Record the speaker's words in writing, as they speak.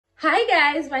Hi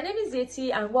guys, my name is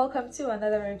Yeti and welcome to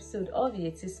another episode of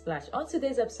Yettysplash. On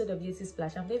today's episode of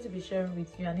Yettysplash, I'm going to be sharing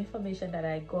with you an information that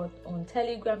I got on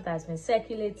Telegram that has been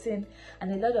circulating,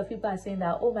 and a lot of people are saying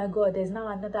that, oh my god, there's now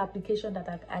another application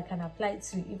that I can apply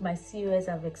to if my COS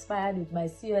have expired, if my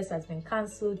COS has been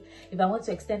cancelled, if I want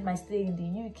to extend my stay in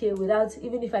the UK without,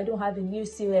 even if I don't have a new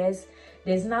COS,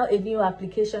 there's now a new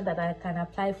application that I can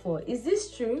apply for. Is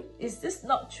this true? Is this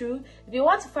not true? If you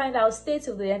want to find out, stay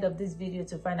till the end of this video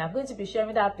to find out. I'm going to be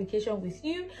sharing the application with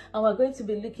you and we're going to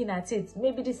be looking at it.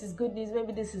 Maybe this is good news,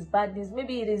 maybe this is bad news,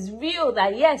 maybe it is real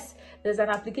that yes, there's an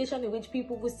application in which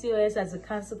people who COS as a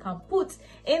council can put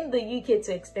in the UK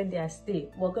to extend their stay.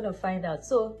 We're going to find out,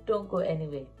 so don't go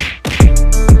anywhere.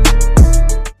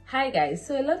 Hi guys,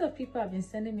 so a lot of people have been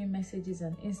sending me messages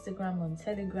on Instagram, on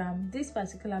Telegram. This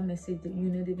particular message,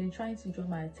 they've been trying to draw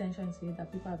my attention to it,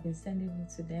 that people have been sending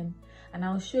it to them, and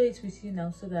I'll show it with you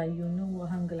now so that you know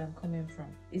what angle I'm coming from.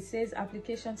 It says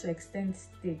application to extend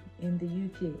stay in the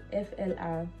UK,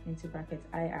 FLR into bracket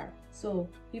IR. So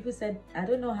people said, I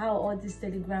don't know how all this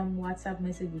Telegram WhatsApp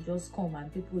message will just come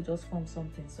and people will just form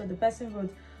something. So the person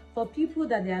wrote, for people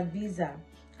that their visa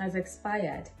has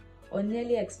expired or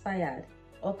nearly expired,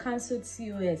 or cancelled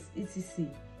COS, etc.,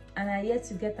 and are yet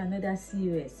to get another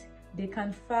COS, they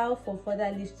can file for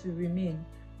further leave to remain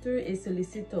through a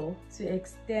solicitor to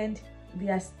extend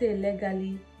their stay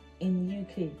legally in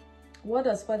UK. What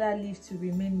does further leave to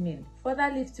remain mean? Further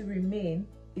leave to remain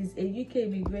is a UK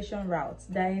immigration route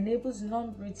that enables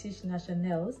non-British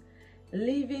nationals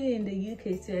living in the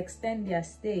UK to extend their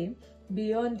stay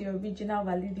beyond the original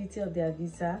validity of their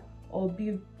visa or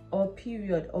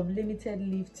period of limited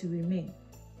leave to remain.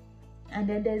 And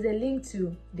then there's a link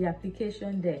to the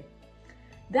application there.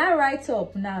 That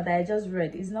write-up now that I just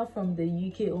read is not from the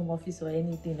UK Home Office or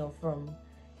anything, or from,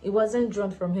 it wasn't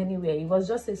drawn from anywhere. It was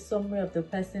just a summary of the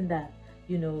person that,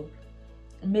 you know,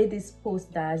 made this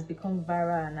post that has become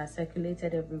viral and has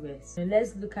circulated everywhere. So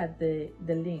let's look at the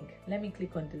link. Let me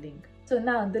click on the link. So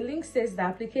now the link says the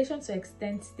application to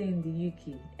extend stay in the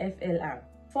UK, FLR.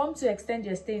 Form to extend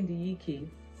your stay in the UK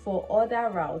for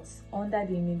other routes under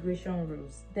the immigration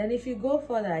rules. Then if you go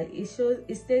further, it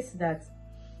states that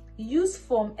use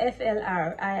form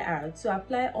FLR-IR to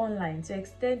apply online to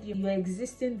extend your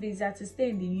existing visa to stay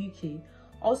in the UK,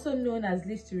 also known as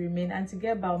leave to remain, and to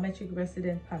get biometric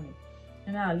resident permit.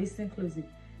 And now listen closely.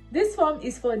 This form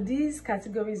is for these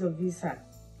categories of visa.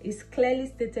 It's clearly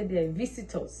stated there: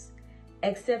 visitors,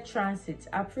 except transit,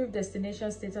 approved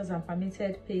destination status and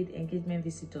permitted paid engagement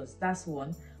visitors. That's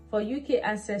one. For UK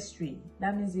ancestry,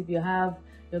 that means if you have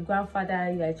your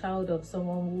grandfather, you're a child of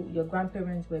someone who your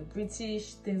grandparents were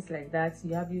British, things like that,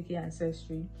 you have UK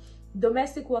ancestry.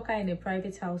 Domestic worker in a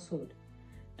private household,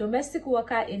 domestic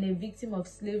worker in a victim of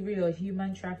slavery or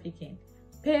human trafficking,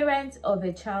 parent of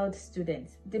a child student,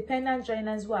 dependent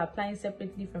joiners who are applying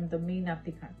separately from the main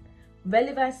applicant,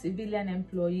 relevant civilian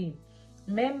employee,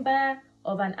 member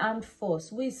of an armed force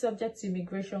who is subject to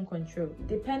immigration control,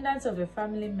 dependents of a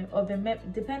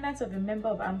dependents of a member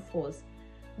of armed force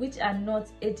which are not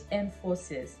HM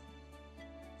forces.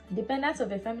 Dependents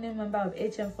of a family member of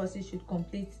HM forces should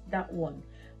complete that one.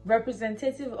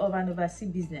 Representative of an overseas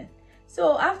business.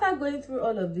 So after going through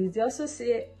all of this,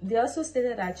 they also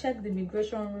stated that check the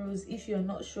immigration rules if you're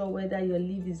not sure whether your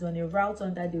leave is on a route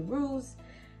under the rules.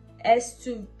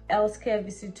 S2 healthcare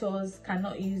visitors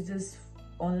cannot use this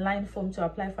online form to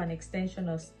apply for an extension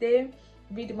of stay.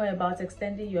 Read more about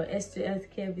extending your S2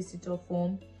 healthcare visitor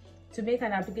form. To make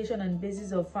an application on the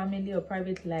basis of family or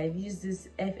private life, use this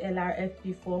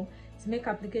FLR-FP form. To make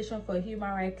application for human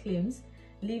rights claims,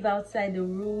 live outside the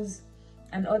rules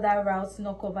and other routes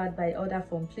not covered by other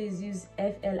form, please use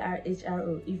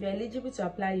FLR-HRO. If you're eligible to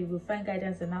apply, you will find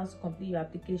guidance on how to complete your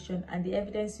application and the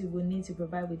evidence you will need to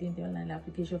provide within the online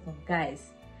application form. Guys,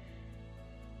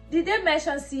 did they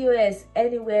mention COS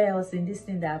anywhere else in this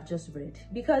thing that I've just read?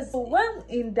 Because when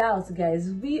in doubt, guys,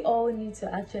 we all need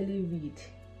to actually read.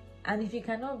 And if you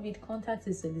cannot read, contact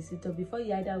a solicitor before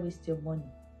you either waste your money.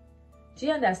 Do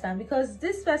you understand? Because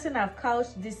this person have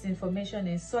couched this information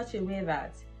in such a way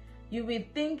that you will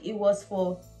think it was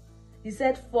for, he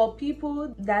said, for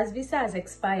people that visa has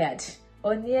expired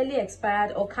or nearly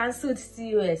expired or cancelled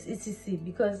COS, etc.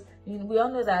 Because we all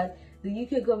know that the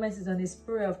UK government is on a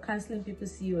spree of cancelling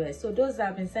people's COS. So those that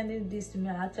have been sending this to me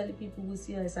are actually people whose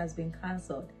COS has been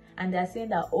cancelled. And they're saying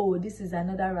that, oh, this is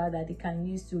another route that they can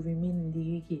use to remain in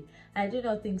the UK. I do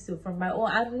not think so. From my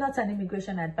own, I'm not an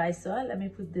immigration advisor. Let me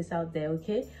put this out there,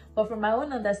 okay? But from my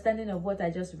own understanding of what I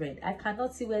just read, I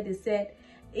cannot see where they said,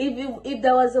 if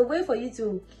there was a way for you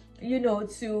to, you know,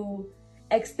 to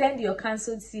extend your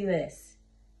cancelled COS,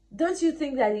 Don't you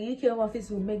think that the UK Home Office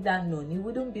will make that known? It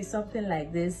wouldn't be something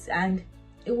like this, and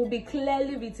it will be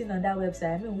clearly written on that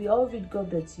website. I mean, we all read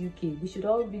gov.uk. We should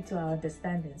all read to our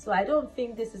understanding. So I don't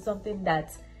think this is something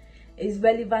that is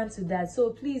relevant to that. So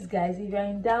please, guys, if you're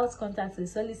in doubt, contact a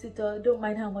solicitor. Don't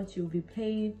mind how much you'll be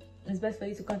paying. It's best for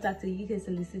you to contact a UK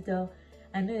solicitor.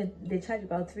 I know they charge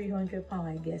about £300,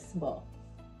 I guess, but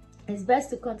it's best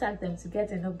to contact them to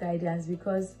get enough guidance,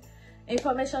 because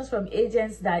information from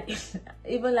agents that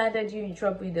even landed you in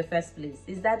trouble in the first place,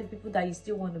 is that the people that you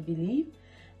still want to believe?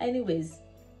 Anyways,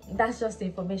 that's just the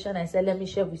information I said let me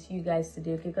share with you guys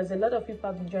today, okay? Because a lot of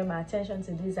people have been drawing my attention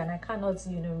to this, and I cannot,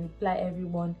 reply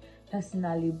everyone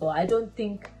personally, but I don't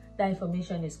think that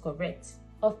information is correct.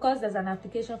 Of course, there's an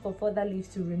application for further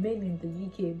leave to remain in the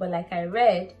UK, but like I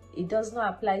read, it does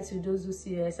not apply to those whose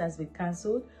COS has been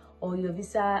cancelled or your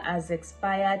visa has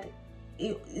expired.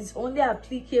 It's only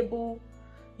applicable,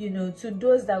 to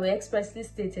those that were expressly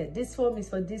stated. This form is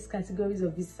for these categories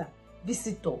of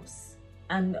visitors,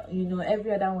 and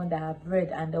every other one that I've read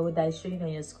and that is showing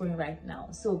on your screen right now.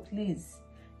 So please,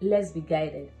 let's be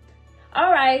guided. All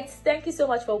right, thank you so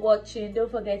much for watching. Don't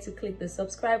forget to click the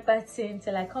subscribe button.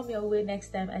 Till I come your way next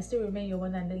time, I still remain your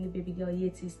one and only baby girl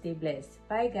Yeti. Stay blessed.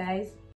 Bye guys.